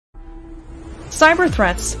Cyber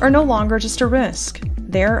threats are no longer just a risk,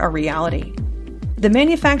 they're a reality. The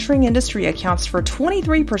manufacturing industry accounts for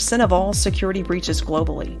 23% of all security breaches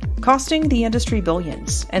globally, costing the industry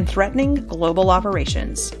billions and threatening global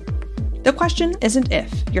operations. The question isn't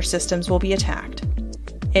if your systems will be attacked,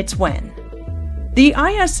 it's when. The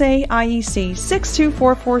IEC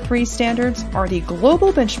 62443 standards are the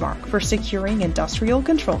global benchmark for securing industrial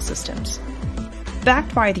control systems.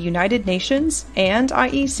 Backed by the United Nations and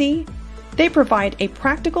IEC, they provide a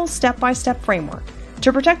practical step-by-step framework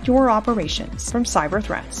to protect your operations from cyber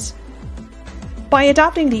threats. By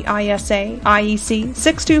adopting the IEC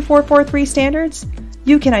 62443 standards,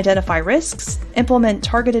 you can identify risks, implement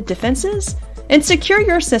targeted defenses, and secure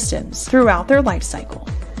your systems throughout their lifecycle.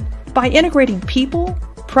 By integrating people,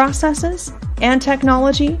 processes, and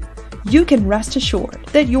technology, you can rest assured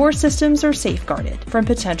that your systems are safeguarded from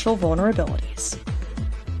potential vulnerabilities.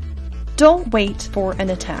 Don't wait for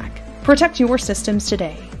an attack. Protect your systems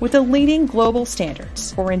today with the leading global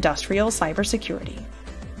standards for industrial cybersecurity.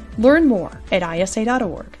 Learn more at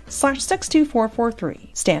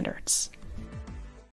isa.org/62443 standards.